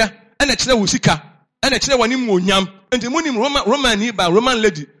wodi brɛ ɛna kyerɛ wo sika ɛna kyerɛ wɔ anim onyam nti mo nim Roman ni ba Roman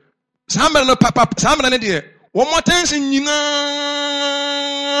lady saa mmerɛ no saa mmerɛ no deɛ wɔn attention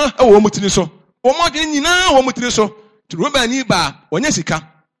nyinaa ɛwɔ wɔn tiri so wɔn adwene nyinaa wɔ wɔn tiri so ti Roman ni ba wɔnyɛ sika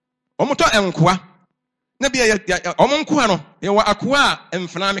wɔn tɔ nkoa na bi wɔn nkoa no yɛwɔ akoa a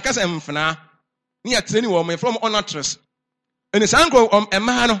mfena meka sɛ mfena ne yɛ training wɔ wɔn from onatress ɛne saa nkorɔ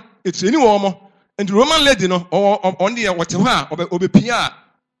mmaa no training wɔ wɔn nti Roman lady no ɔn deɛ wɔte hɔ a ɔbɛpia a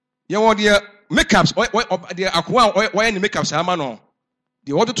yɛwɔ deɛ makeups deɛ akoa a wɔyɛ ne makeups ama no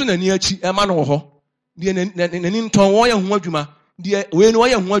deɛ wɔtoto n'ani akyi ɛma no wɔ hɔ deɛ n'ani ntɔn wɔyɛ ho adwuma deɛ wei no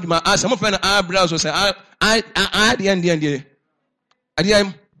wɔyɛ ho adwuma a sɛ mo fɛ no eyebrows sɛ deɛ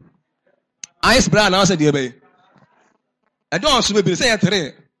adeɛ eyes brow na sɛ deɛ bɛyɛ ɛdɔɔso bebree sɛ yɛ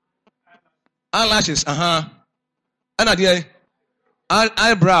tere eyelashes ɛna deɛ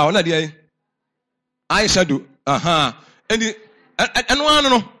eyebrow ɛna deɛ eyeshadow ɛni ɛno ano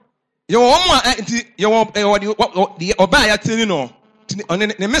no yɛwɔ wɔn a nti yɛwɔ deɛ ɔbaa yɛatene no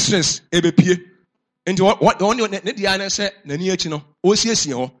ne mistress ebepie nti wɔn ne deɛ ano sɛ n'ani akyi no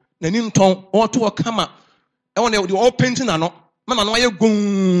ɔsiesie hɔ n'ani ntɔn ɔto hɔ kama ɛwɔ ne deɛ ɔpenti n'ano mama no ayɛ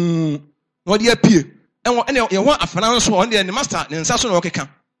goon na ɔde apie ɛna yɛwɔ afana nso ɔno deɛ ne master ne nsa so na ɔkeka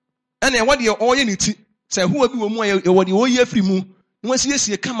ɛna ɛwɔ deɛ ɔyɛ ne ti sɛ ɛhoa bi wɔ mu a yɛwɔ deɛ ɔyɛ afiri mu na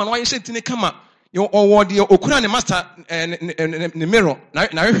wɔasiesie kama na ɔyɛ hyɛ ti ne kama ɔwɔ deɛ ɔkura ne master ne mirror na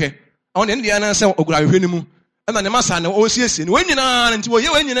hwehwɛ ɔno deɛ ne deɛ ano sɛ ɔkura hwehwɛ ne mu ɛna ne master na ɔsiesie ne wɔn nyinaa nti wɔyɛ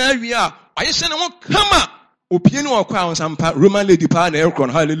wɔn nyinaa wie a ayɛ hyɛ ne ho kama opie ne wɔkɔ a nsampa Roman lady paa na ɛrekɔ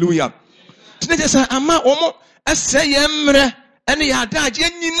no hallelujah tene kyɛ sɛ ama wɔn ɛsɛ yɛn mmerɛ ɛne yɛ adagye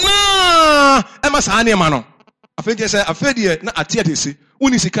nyinaa ɛma saa nneɛma no afei deɛ na ate si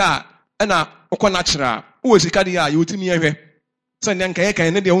woni sika a ɛna wokɔ natural wowɔ sika deɛ a yɛwɔtumi yɛhwɛ sɛ nneɛ nka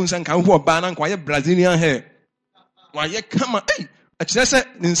yɛkan ne deɛ wo nsa nka wohu ɔbaa na nka wayɛ Brazilian hair wayɛ kama ɛkyerɛ sɛ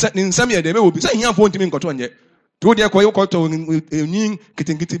ne nsɛm yɛ deɛ bɛwɔ bi sɛ hiafoɔ ntumi nkɔtɔ nyɛ nti wo deɛ wokɔtɔ ɛnyin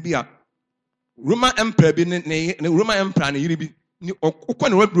nketenkete bi a Roman emperor bi ne Roman emperor ne yere bi wokɔ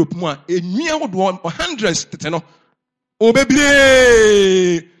ne wardrobe mu a ɛnwia wodoɔ hundreds tete no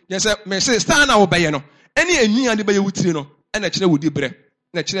obebree yɛ sɛ mɛsɛ star na wobɛyɛ no ɛne ɛnwia de bɛyɛ wotire no ɛna kyerɛ wodi brɛ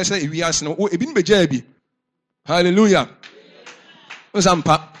na kyerɛ sɛ ewiase no ebi no bɛgyaa bi hallelujah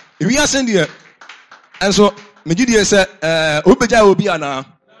nsampa ewiase deɛ ɛnso megye die sɛ obɛgyaa obi anaa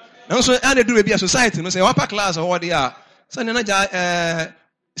nanso ɛna duru bi a society no sɛ upper class hɔ de a sɛ ne na gya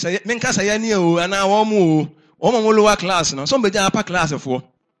sɛ menka sɛ yɛ ne o anaa wɔn mo lower class no so bɛgyaa upper class foɔ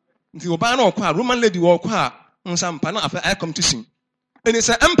nti ɔbaa na ɔkɔ a Roman lady wɔkɔ a nsampa na afɛ ayɛ competition ɛne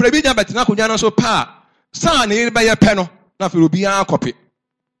sɛ ɛmpere bi gya bɛtena akonnwa no so pa a star ne yere bɛyɛ pɛ no na afei obiara akɔpe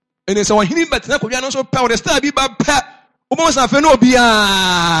ɛne sɛ ɔhene bɛtena akonnwa no so pɛ ɔde star bi ba pɛ wobɛhu sɛ afei na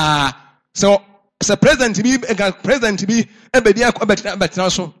obiara sɛ president bi ɛbɛdi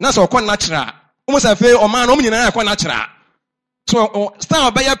bɛtena so na sɛ ɔkɔ natural wobɛhu sɛ afei ɔmaa no ɔmo nyinaa akɔ natural so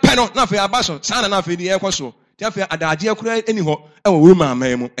star ɔbɛyɛ pɛ no na afei aba so saa na afei deɛ ɛkɔ so nti afei adagyeɛ koraa ɛni hɔ ɛwɔ Roma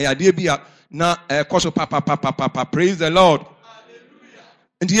aman mu ɛyɛ adeɛ bi a na ɛkɔ so papapapapa praise the Lord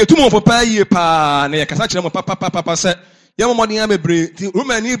nti yɛtu mu papa yie paa na yɛkasa kyerɛ mu papapapapa sɛ Yamodian bebre, the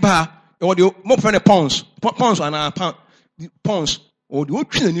Roman ba, or the more friend pounds and a pounds, or the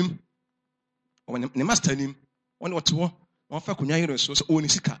old him, or when the master him, one or two, one facunaire, so only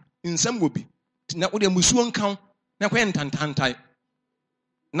sika, in some will be. Now, would a musuon count, now when tantai.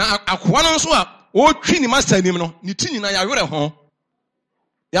 Now, a quanon swap, or trini master him, no, Nitin I read at home.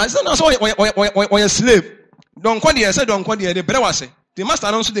 Yes, that's why a slave. Don't quantia, I said, don't quantia, the brewase. The master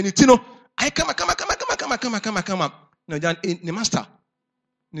announced the Nitino. I come up. No, the master.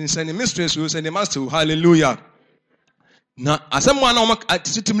 Then the mistress will send the master. Hallelujah. Now, as someone at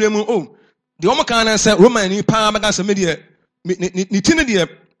City oh, the Omakana said, Roman, you palm against a media. Nitina, dear,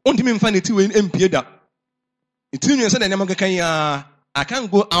 only me find it to in Pieda. Nitina said, I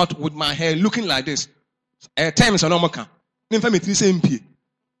can't go out with my hair looking like this. At times, an Omaka. Then find me 3 MP.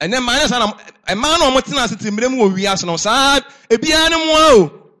 And then minus a man or Martina City, we ask no sad, a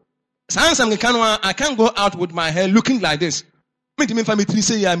piano. I can't go out with my hair looking like this. Make me family 3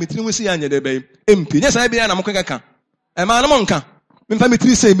 say, I'm 3 say, and the baby. MP, yes, I be an Amoka. A man amonka. Me family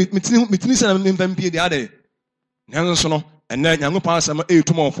 3 say, me 3 say, I'm in Vampy the other. Nansono, and then young pass some 8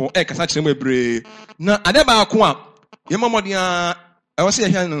 tomorrow for Ekasachi Mebre. Now, Adeba Qua, Yamamodia, I was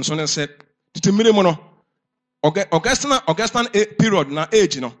here and so said, to Milimono. Augustan period na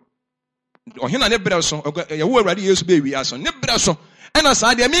age no. Ohina ne breso, you already used baby aso. Ne breso. And as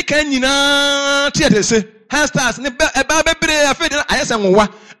I make nyina tie say, hairstyles ne eba bebre afede ayesen wa.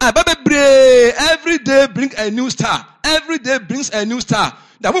 Aba bebre every day bring a new star. Every day brings a new star.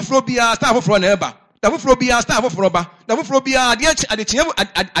 Da wofro bia star wofro na eba. Da wofro bia star wofro ba. Da wofro bia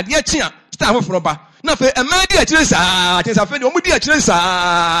ade chia star wofro ba. Na fe e ma de akire sa, tie sa fe de omu de akire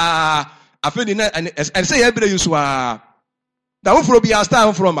sa. Afedi na and say every day you swa. Da wofro bia star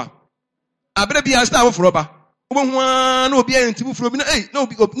wofro ba. Abre bia star wofro ba. Obo no bia enti wofro bi na no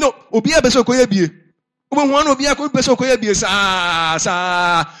obi e be so koye bie. Obo no bia ko be so koye bie sa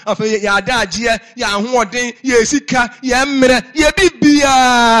afi ya daje ya hoɔden ya sika ya mmere ya bibia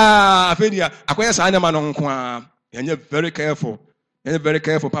afedi akoye sa na ma no nko a. You're very careful. You're very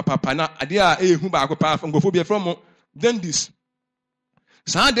careful papa na ade a ehu ba akwa pa ngofo bia from dendis.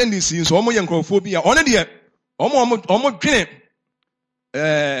 Sa dendis so omo ye nkrofo bia one de omo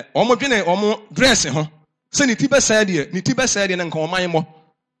dwene omo dress ho. Se ni tibe said de na nka oman mo.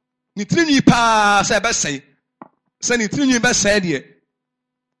 Ni trinwi pa se be sei. Se ni trinwi be said de.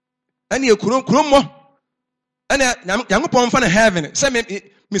 Ani ekuro mo. Ani Yankopon fa na heaven. Se me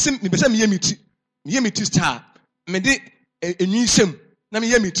se me yemiti star. Me de enwisem na me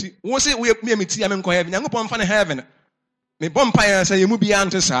yemiti. Wo se wo yemiti ya me nko heaven. Yankopon fa na heaven. Me bompa ya se yemu bia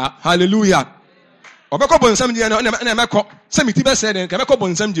ante sa. Hallelujah. Obekọ bonsam dia na mekọ. Se mi tibe said de ka mekọ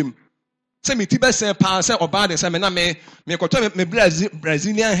bonsam jim. Se mi tibe se pa se oba de se me na me koto me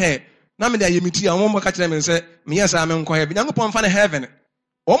Brazilian hair na me da yemiti a omo ka kire me se me yesa me nko heaven. Yankopon fa na heaven.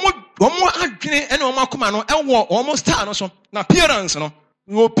 Omo adwene ene omo akoma no ewo omo star no so na appearance no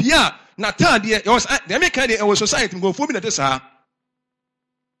wo pia na tade e was de me ka de e society go fo bi na te sa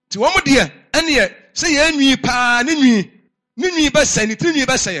ti omo de ene se ye nwi pa ne nwi ba se ni trinwi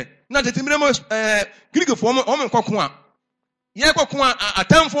ba se na tete mire mo Greek fo omo nkoko a ye kokko a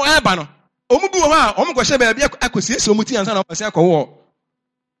atamfo eba no omo bi wo ha omo go hye ba bia akosie se omo ti ansa na se akọwo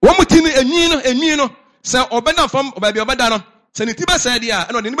omo ti ni enwi no se obeda fam oba bia obeda no se ni tiba said ya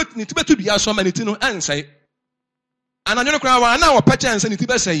no ni tiba tu bia so ma ni ti no ansai ananyo no kra wa na wo pacha ansa ni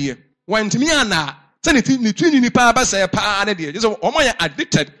tiba say ye wantimi ana se ni twini ni pa ba say pa na de so omo ya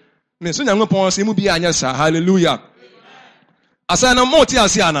addicted me so Nyankopon se mu bia anya sa. Hallelujah. Asa na mo ti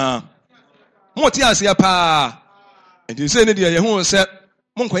ase ana mo ti ase pa enti se ne de ye hu se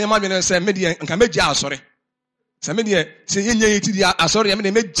mo nkoye ma dwene se me de nka megya asore se me de se yenye yeti dia asore me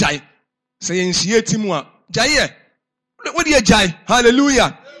de megyae se yenhie ti mu a gyae what do you jai?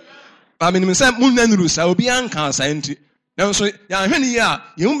 Hallelujah. I mean, say Munanuru, sa obi anka sa enti. Na so ya hwene ya,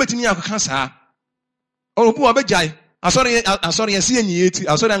 ye mu betimi akaka sa. O bu obejai. Asori yesi enyi eti.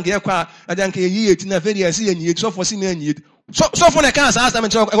 Asori anka ye kwa, adanka ye eti na feri yesi enyi eti. So for si na enyi eti. So for na kan sa asa me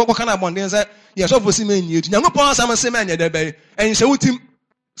cho ekwo kana bonden say, ye so for si na enyi eti. Nyankopon asa me se me anya debe. En se wutim.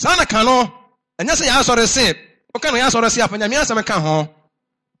 Sa na kan no. Enya se ya asori se. O kan ya asori se afanya me asa me kan ho.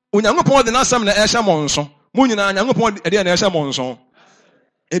 Onyankopon de na asam na ehya mo nso. Munyina Nyankopon ede na ehya mo nso.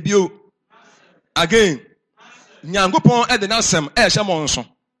 Ebio again Nyankopon ede na asem ehya mo nso.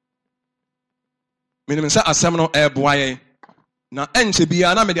 Menim say asem no eboaye na enche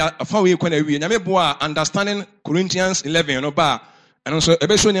bia na me de afa we kwa na wie nyame boa understanding Corinthians 11 no ba eno so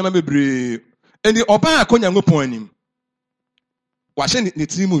ebe so nyama bebre eni oba akọ Nyankopon anim wa hye ne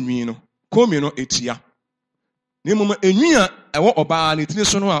tiri mu nwi no komi no etia ne mum enwi a ewo oba ne tiri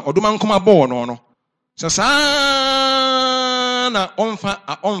so no a odoma nkoma bo no sasa na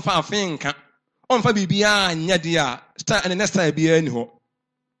onfa afenka onfa bibia nya dia star and next time bia ni ho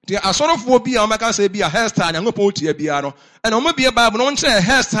dia asorofo bia o maka say bia hairstyle Nyankopɔn tie bia no and o ma bia Bible no nche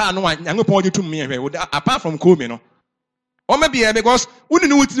hairstyle no Nyankopɔn de tum me hwe apart from komi no o ma bia because woni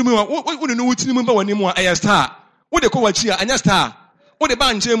no wutiri mu ba wani mu a star wo de ko wachi a anya star wo de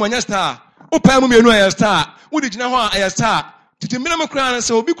ba nche mu anya star wo pa mu mienu a star wo de gina ho a star titi minam kra na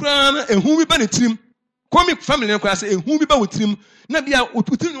se obi kra na ehu bi ba ne tirim komi family no kra se ehu bi ba wo tirim na bia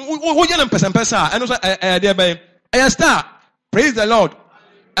wo ye na mpesa eno so de ba star. Praise the Lord.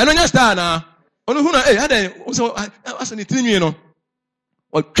 Eno nya star na ono hu na hadan so asa ne tirinwi no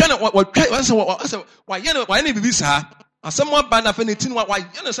wa twa na wa ye na bibi sa asemo ba na fa ne tin wa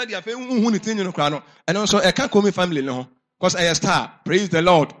ye na sa dia fa hu ne tirinwi no kra no eno so e ka komi family no ho because star. Praise the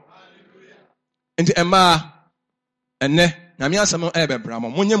Lord. Enti emma enne na me asem bebra mo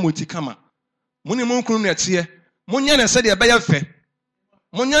monye moti kama moni mon kunu na tie monye na sa dia ba ya fe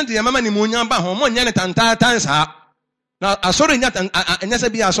monye de mama ni monya ba ho monye ne tantatan sa na asoro nya anya se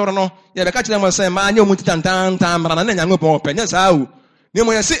bia asoro no ye be ka kire mo se ma anya omuti tantatan mara na Nyankopɔn penya saa o ne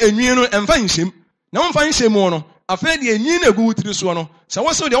mo ye se enwi no emfa nhyem na omfa nhyem no afa de enwi na gu wutiri so no se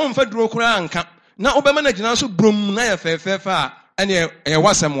wo se de omfa duro kura anka na obema na gina so brom na ye fefefe a ene e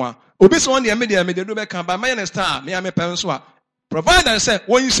wasem a obi so on de me de do be kan ba my star me am pen so a provider say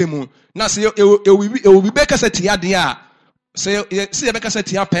won nhyem na se e will be kasati ade a se ye be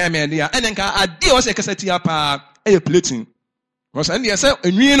kasati apa me de a ene nka ade o se kasati apa e plating because and they say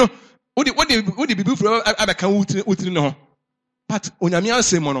enwi no wo de bibi furo abeka wutiri no but onyame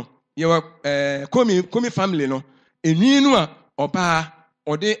asem no ye komi family no enwi no a oba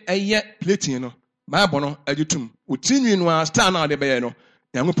ode eye plating no Bible no agitum utinwi no a star na de be no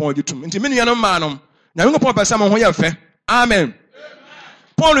Nyankopɔn agitum nti me nua no ma no Nyankopɔn pesa mo ho ye fe amen.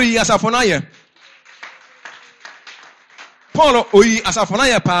 Paul yi asafo na ye Paul oyi asafo na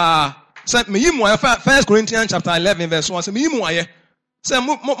ye pa say me yimu aye 1 Corinthians chapter 11 verse 1 say me yimu aye say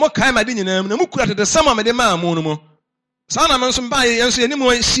mo kai ma de nyina na mo kura de sama me de ma mo no mo sa na me nso ba ye nso eni mo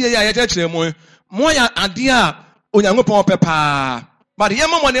hie ya ye kire mo ya ade a Onyankopɔn pe pa ba de ye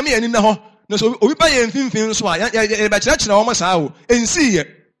mo ne me ani na ho na so obi ba ye mfimfin so a ye ba kire wo mo sa o ensi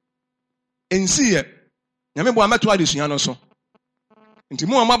ye nyame bo amato adesua no so nti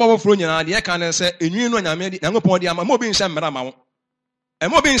mo ma babo fro nyina de ye ka na se enwi no nyame de Nyankopɔn de ama mo bi nhye mmara ma wo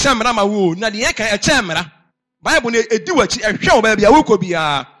mo bi nhye mmara ma wo na de ye ka eche mmara Bible na edi wachi ehwe ba bia wokɔ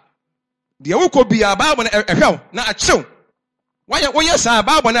bia de wokɔ bia Bible na ehwe na achew wo ye sa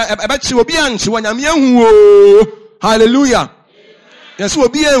Bible na eba chi obi anche wo nyame ahu o hallelujah yes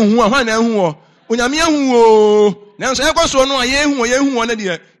obi ahu a na ahu o onyame ahu o na nso ekɔ no a ye hu na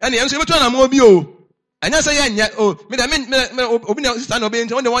de ene nso beto na ma obi o anya say anya o me obi na sister na obi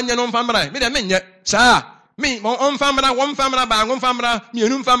nti won de wonye no mfa mmara me de me nye saa me on famra won famra ba ngon famra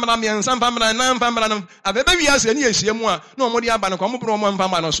mienu famra me ensan famra na famra no abeba wi ase ne yehie mu a na omodi aba no kwa mo bro mo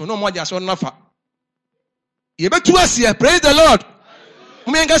famra no so na omodi aso no fa ye betu ase. Praise the Lord.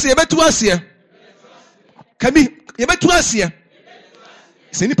 Mo yenga se ye betu ase kabi ye betu ase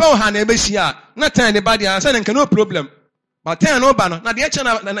se nipa o ha na ebehia na tan ne ba dia say nka no problem but tan no ba no na de eche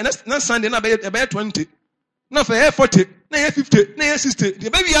na Sunday na be 20 na fa 40 na 50 na 60 de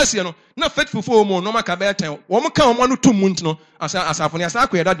baby ase no na faithful for mo no maka be 10 wo mo ka wo no tum nt no asafo ne asa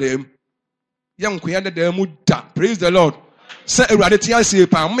akoya dadam ye nkoya dadam mu da. Praise the Lord. Say awurade ti ase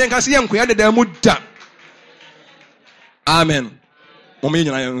pa mo menka se ye nkoya dadam mu da. Amen. Mo me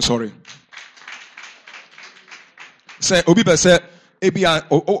nyina ye sorry. Say obi be say ebia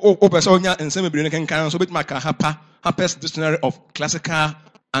o be say onya nsem ebire ne kenkan so bit maka Harper's Dictionary of Classical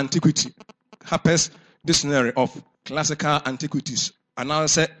Antiquity. Harper's Dictionary of Classical Antiquities. And now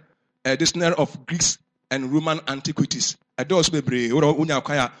say a Dictionary of Greeks and Roman Antiquities. A dos bebre, or unya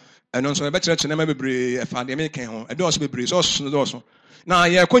kaya, and also a better channel bebre, a fan American home, a dos bebre, so. Now,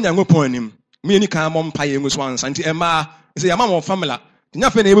 ye konya go point him. Me any come on pie was once, and Emma is a mamma of family.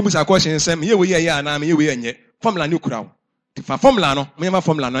 Nothing able to question, Sam, here we are, and I'm here we are, formula new crowd. If a formula no, me ma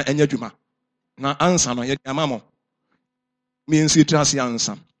formula no, and your juma. Now answer no, yet a mamma. Means it has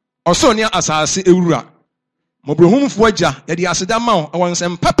answer. Also near asase ewura mobrohumfo agya ye de aseda ma won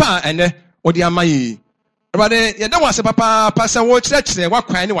sem papa ene wo de amayi ebade ye da wase papa pasa wo kyerɛkyerɛ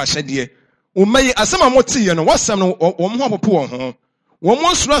wakwan ne wahyɛde wo mayi asɛm a motie no wasɛm no wo mo hopopo wo ho wo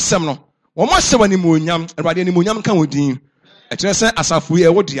mo suro asɛm no wo mo hyɛ wani muonyam ebade ni muonyam ka wodin ɛkyerɛ sɛ asafo ye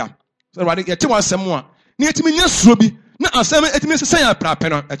wo dia ebade ye te wasɛm a ne etimi nya suro bi na asɛm etimi sɛ ya prape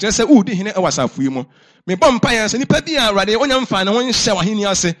no ɛkyerɛ sɛ udi hene ɛwasafo yi mu me bom pa yan se nipa bi a awurade onyam fa na won hyɛ waheni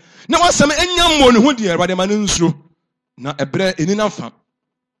ase na wasɛm enya mo ne ho di awurade ma ne nsuro na ebre eni na fa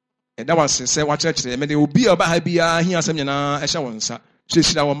ɛda wase sɛ wakyerɛkyerɛ mede obi a ɔba ha biara hia asɛm nyinaa ɛhyɛ wɔn nsa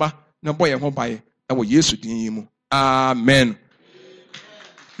hyɛhyira wɔn ba na bɔ yɛn ho bae ɛwɔ Yesu din yi mu amen.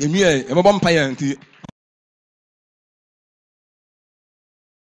 Yɛnwie ɛmɛbɔ mpa yɛn nti